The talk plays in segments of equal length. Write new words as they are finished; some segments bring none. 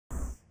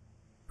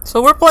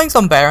So we're playing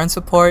some Baron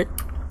support.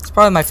 It's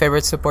probably my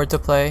favorite support to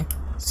play.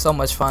 So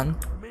much fun.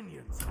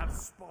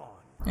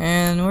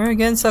 And we're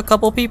against a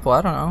couple people,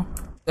 I don't know.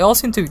 They all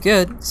seem to be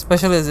good,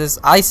 especially as this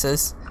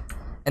Isis.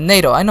 And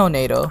NATO, I know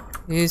NATO.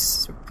 He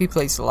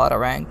plays a lot of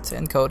ranked,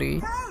 and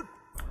Cody.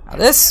 Now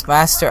this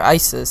Master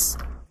Isis,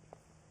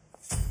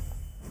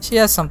 she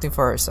has something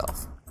for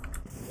herself.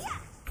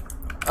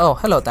 Oh,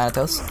 hello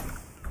Thanatos.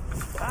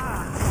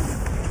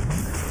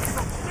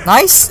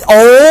 Nice!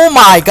 Oh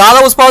my god,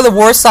 that was probably the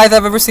worst scythe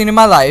I've ever seen in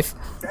my life.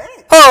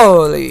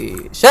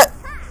 Holy shit!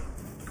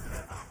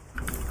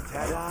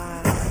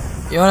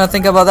 You wanna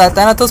think about that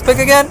Thanatos pick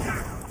again?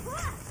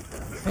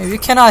 Maybe you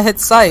cannot hit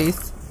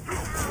scythe.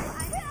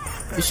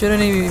 You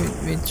shouldn't even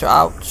be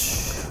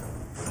ouch.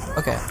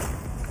 Okay.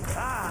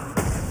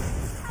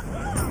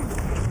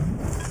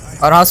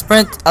 I don't have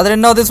sprint. I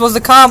didn't know this was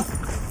the comp.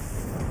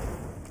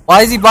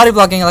 Why is he body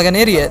blocking like an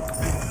idiot?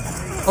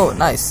 Oh,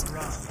 nice.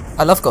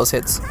 I love ghost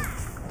hits.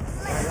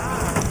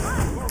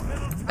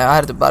 Yeah, I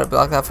had to body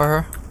block that for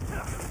her.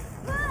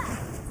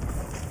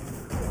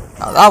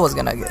 Oh, that was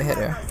gonna hit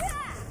her.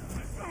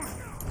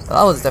 So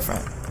that was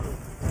different.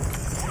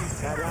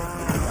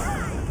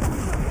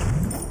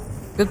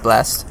 Good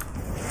blast.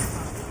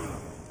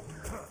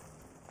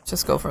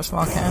 Just go for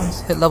small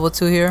cams. Hit level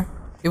 2 here.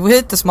 If we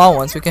hit the small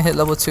ones, we can hit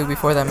level 2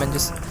 before them and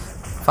just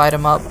fight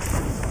them up.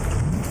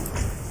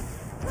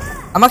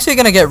 I'm actually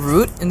gonna get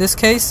root in this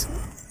case,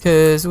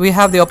 because we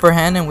have the upper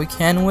hand and we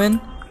can win.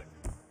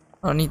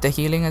 I don't need the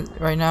healing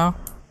right now.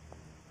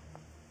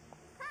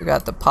 We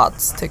got the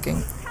pots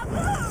ticking.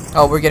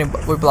 Oh,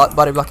 we're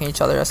body blocking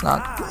each other. That's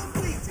not.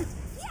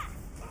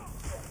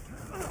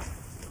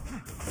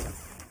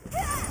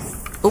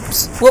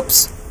 Oops.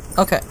 Whoops.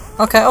 Okay.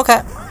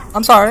 Okay.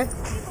 I'm sorry.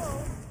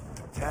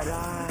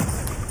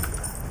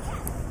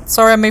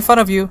 Sorry I made fun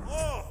of you,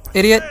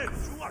 idiot.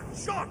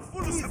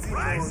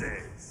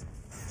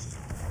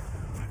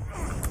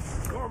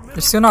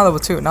 They're still not level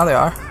 2. Now they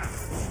are.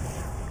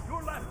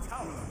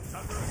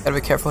 Gotta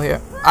be careful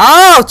here.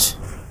 Ouch!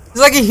 It's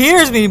like he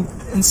hears me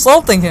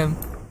insulting him.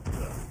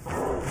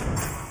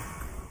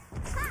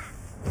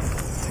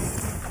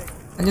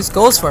 And just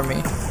goes for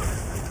me.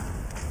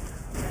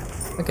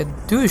 Like a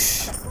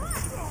douche.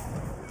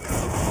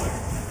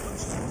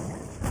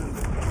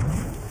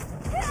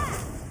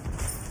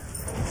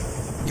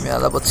 Give me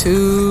that level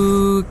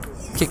 2.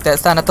 Kick that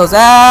Thanatos'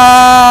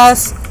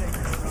 ass.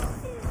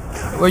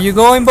 Where you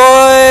going,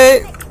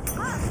 boy?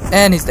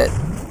 And he's dead.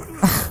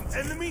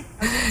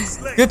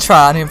 Good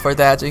try on him for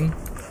dodging.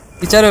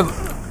 He tried to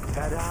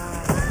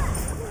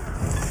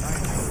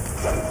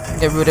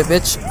get rooted,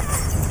 bitch.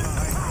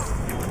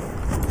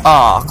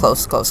 Aw,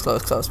 close,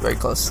 very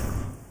close.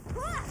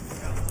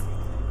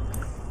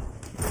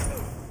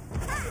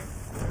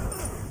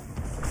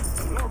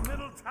 Your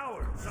middle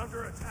tower is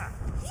under attack.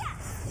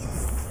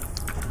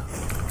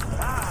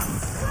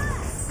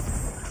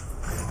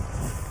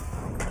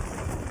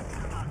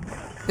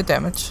 Good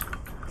damage.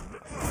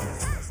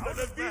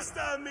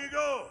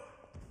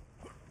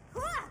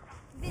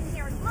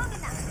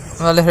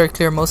 I'm gonna let her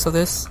clear most of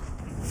this,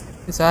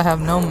 because I have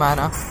no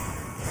mana.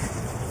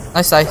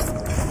 Nice scythe.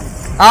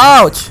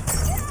 Ouch!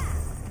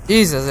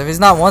 Jesus, if it's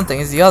not one thing,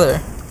 it's the other.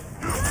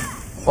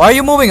 Why are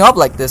you moving up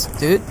like this,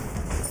 dude?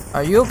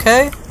 Are you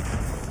okay?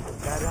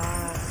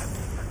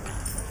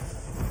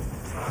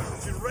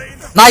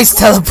 Nice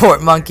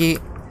teleport, monkey!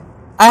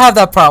 I have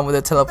that problem with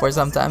the teleport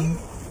sometimes,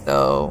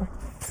 so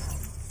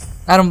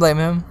I don't blame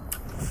him.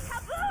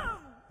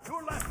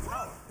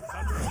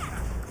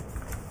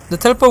 The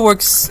teleport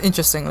works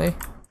interestingly.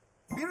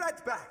 Be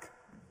right back.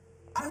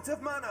 Out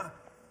of mana.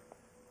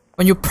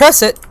 When you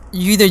press it,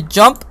 you either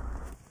jump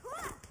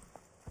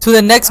to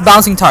the next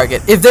bouncing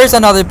target, if there's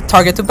another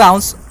target to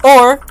bounce,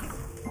 or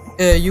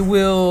you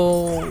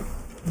will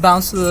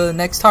bounce to the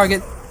next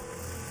target,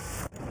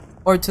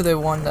 or to the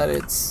one that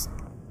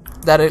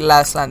it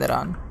last landed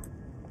on.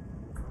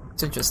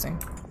 It's interesting.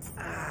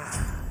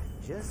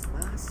 Just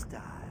my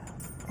style.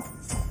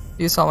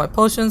 Use all my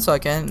potions so I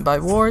can buy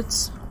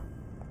wards.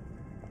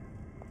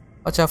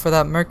 Watch out for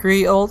that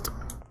Mercury ult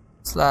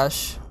 /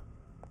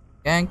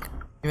 gank,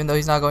 even though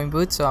he's not going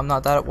boot, so I'm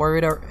not that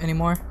worried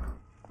anymore.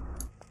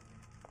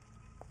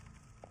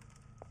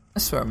 I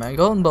swear, man,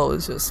 golden bow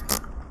is just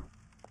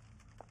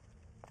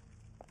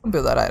don't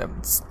build that item.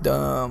 It's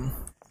dumb.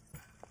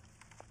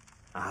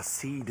 I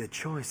see the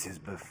choices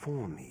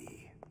before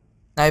me.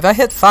 Now, if I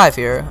hit 5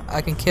 here,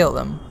 I can kill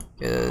them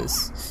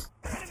because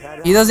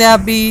he doesn't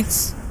have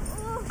beats,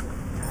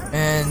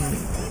 and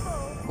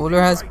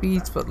Cooler has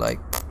beats, but like.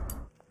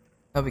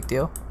 No big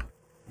deal.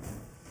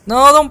 No,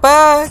 don't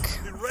back!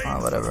 Oh,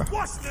 whatever.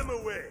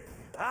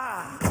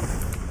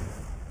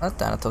 That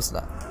Thanatos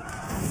that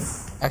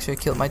actually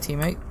killed my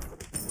teammate.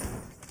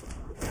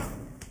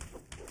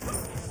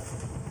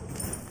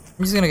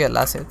 I'm just gonna get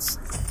last hits.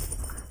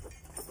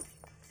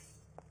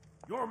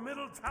 Your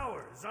middle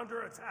tower is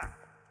under attack.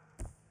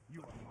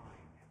 You are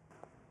mine.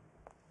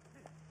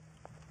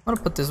 I'm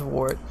gonna put this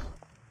ward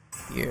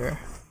here.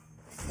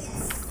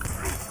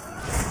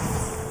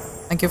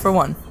 Thank you for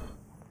one.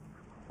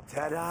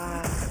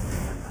 Ta-da!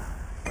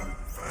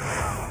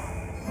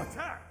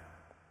 Attack!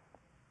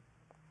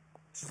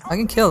 I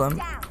can kill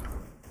him.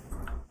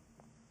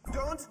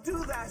 Don't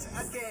do that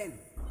again.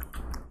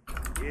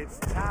 It's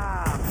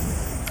time.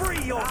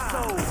 Free your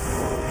soul.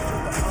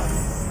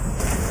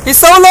 He's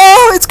so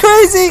low! It's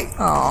crazy!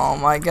 Oh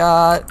my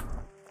god.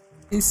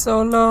 He's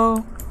so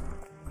low.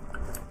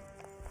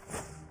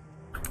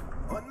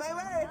 On my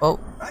way. Oh.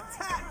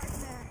 Attack!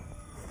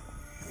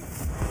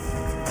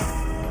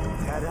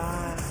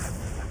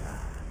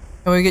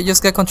 Can we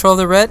just get control of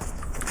the red?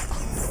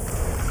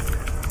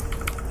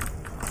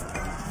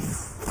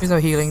 There's no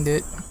healing,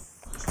 dude.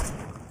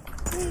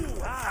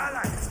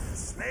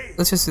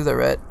 Let's just do the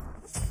red.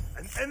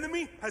 An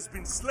enemy has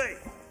been slain.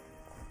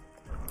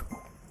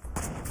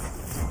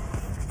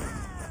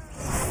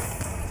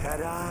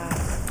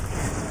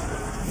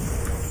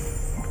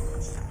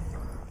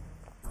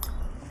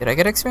 Did I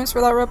get experience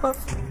for that red buff?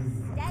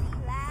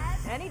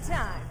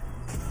 Anytime.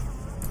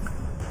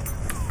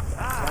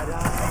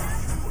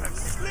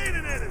 Slain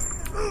an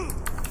enemy.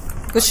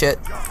 Good shit.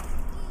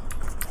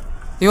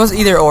 He was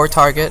either or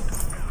target.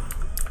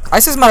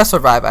 Isis might have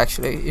survived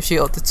actually if she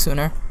ulted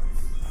sooner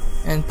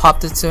and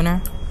popped it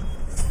sooner.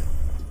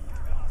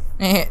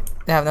 They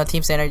have no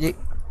team synergy.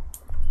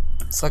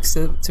 Sucks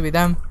to be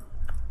them.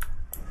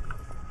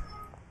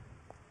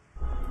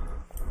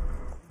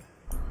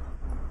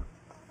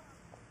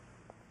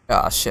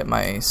 Ah shit,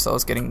 my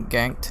soul's getting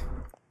ganked.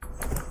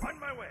 On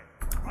my way.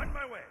 On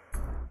my way.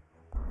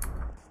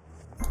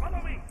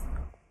 Follow me.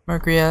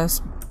 Mercury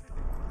has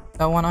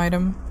that one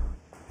item.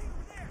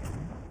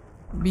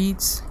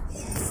 Beats.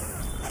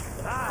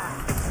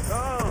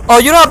 Oh,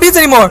 you don't have beats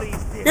anymore!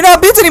 You don't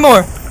have beats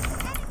anymore!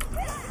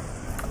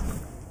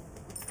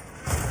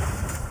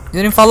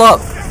 You didn't follow up.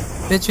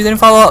 Bitch, you didn't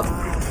follow up.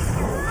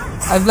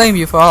 I blame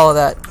you for all of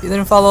that. You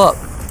didn't follow up.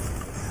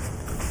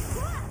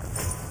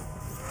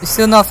 You're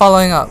still not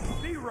following up.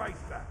 Be right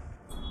back.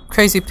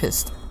 Crazy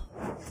pissed.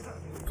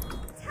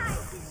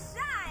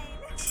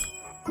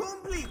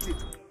 Completed.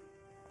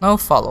 No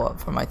follow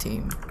up for my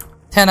team.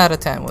 10 out of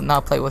 10 will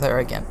not play with her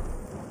again.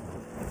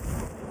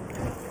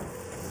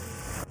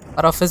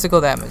 Out of physical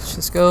damage.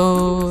 Let's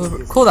go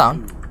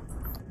cooldown.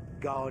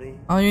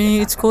 All you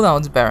need is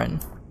cooldown,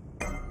 Baron.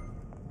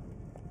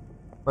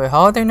 Wait,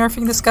 how are they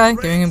nerfing this guy?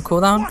 Giving him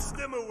cooldown? Wash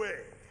them away.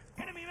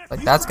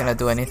 Like that's gonna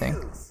do anything.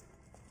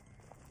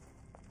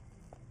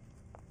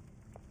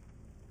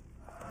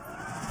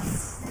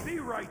 Be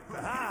right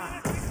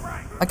back.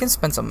 I can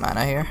spend some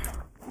mana here.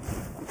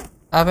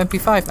 I have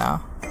MP5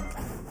 now.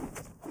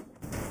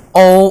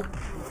 Oh.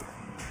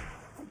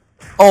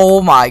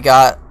 Oh my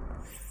god.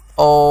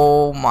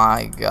 Oh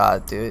my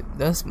god, dude.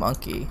 This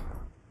monkey.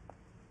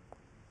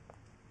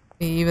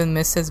 He even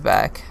missed his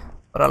back.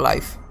 What a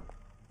life.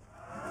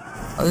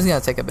 Oh, this is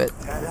gonna take a bit.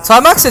 So I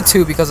maxed it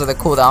 2 because of the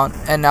cooldown,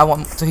 and I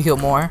want to heal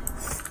more.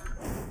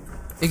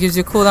 It gives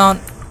you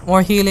cooldown,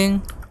 more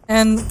healing,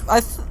 and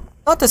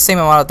not the same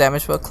amount of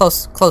damage, but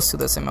close to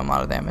the same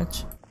amount of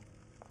damage.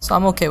 So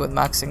I'm okay with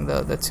maxing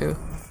the 2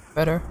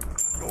 better.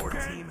 Your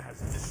team has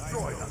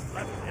destroyed a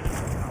left enemy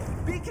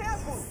tower. Be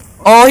careful.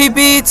 Oh, he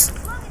beats!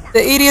 The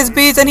idiot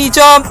beats and he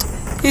jumped!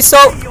 He's so...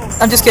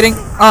 I'm just kidding.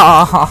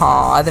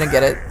 I didn't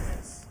get it.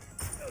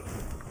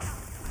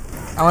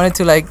 I wanted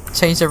to like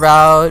change the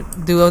route,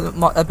 do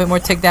a bit more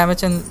tick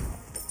damage and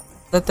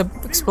let the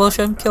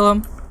explosion kill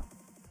him.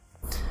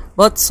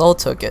 But Soul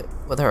took it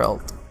with her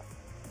ult.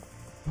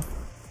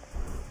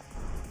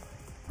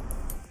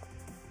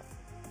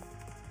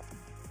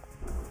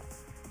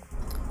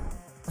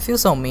 I feel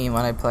so mean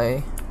when I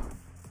play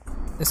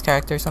this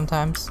character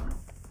sometimes.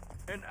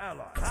 An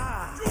ally.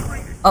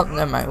 Oh,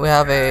 never mind. We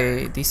have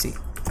a DC.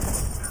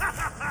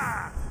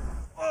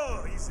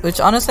 Oh, he's Which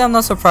honestly I'm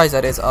not surprised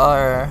that it's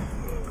our...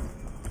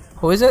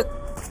 Who is it?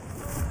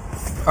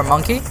 Our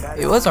monkey?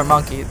 It was our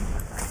monkey. I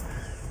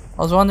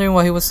was wondering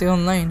why he was still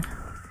in lane.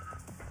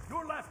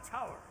 your left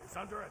tower is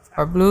under attack.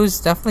 Our blue is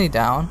definitely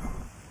down.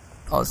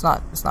 Oh, it's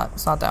not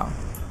down.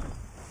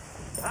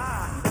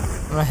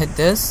 I'm gonna hit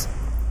this.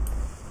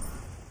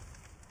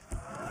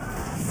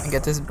 And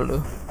get this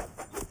blue.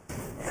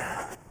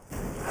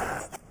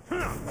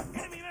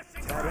 Enemy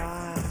missing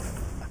right.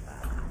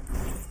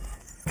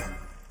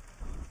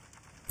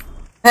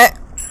 Hey!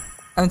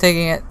 I'm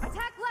taking it. Attack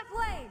left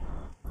lane.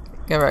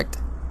 Get wrecked.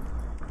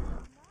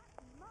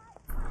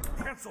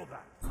 Cancel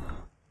that.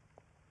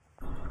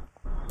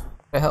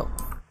 Get help.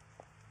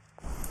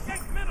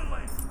 Take middle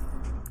lane.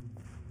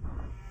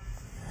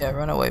 Yeah,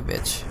 run away,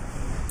 bitch.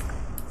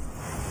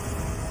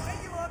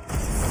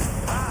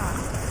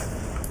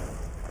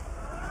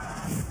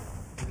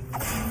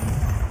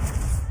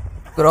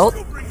 Good ult.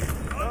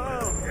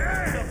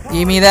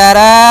 Give me that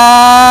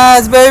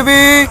ass,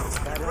 baby!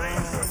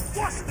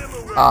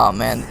 Oh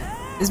man,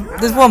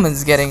 this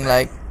woman's getting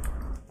like...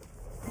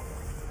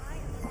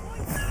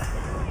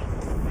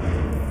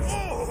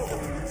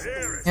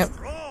 Yep.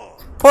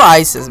 Poor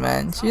Isis,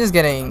 man. She's just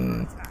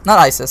getting... Not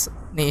Isis,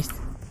 Neith.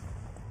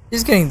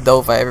 She's getting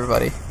dove by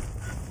everybody.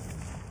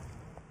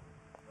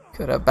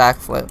 Could have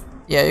backflip.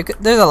 Yeah,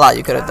 there's a lot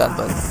you could have done,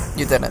 but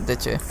you didn't,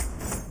 did you?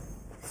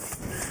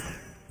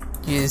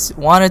 You just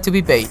wanted to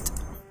be bait.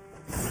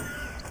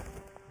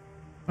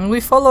 And we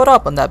followed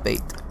up on that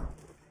bait.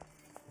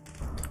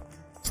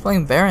 He's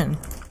playing Baron.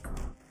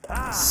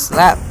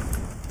 Slap.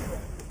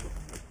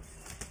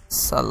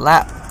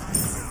 Slap.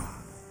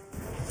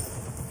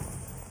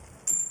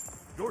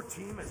 Your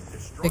team has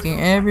destroyed Taking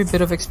every bit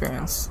of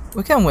experience.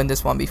 We can win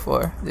this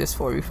 1v4. This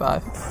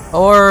 4v5.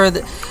 Or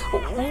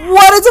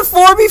what is a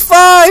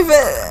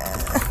 4v5?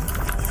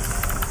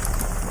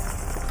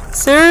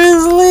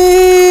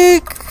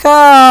 Seriously?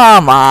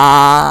 Come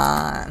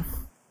on.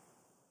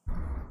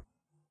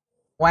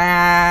 Wow.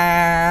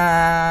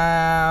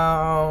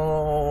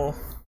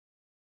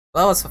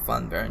 That was a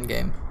fun Baron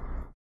game.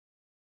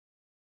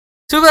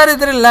 Too bad it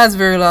didn't last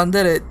very long,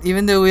 did it?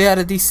 Even though we had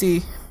a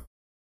DC.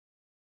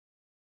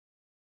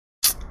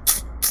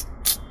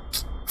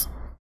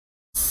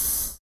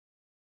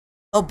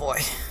 Oh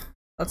boy.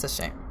 That's a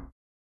shame.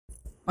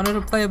 Wanted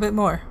to play a bit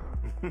more.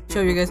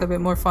 Show you guys a bit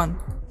more fun.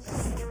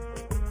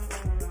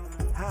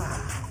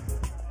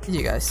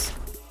 You guys.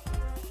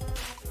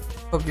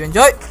 Hope you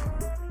enjoyed.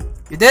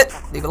 If you did,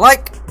 leave a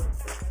like.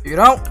 If you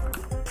don't,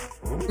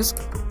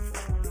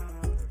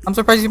 I'm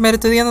surprised you made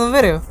it to the end of the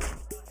video.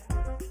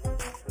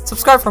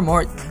 Subscribe for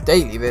more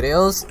daily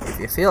videos if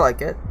you feel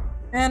like it.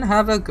 And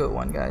have a good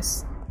one,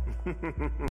 guys.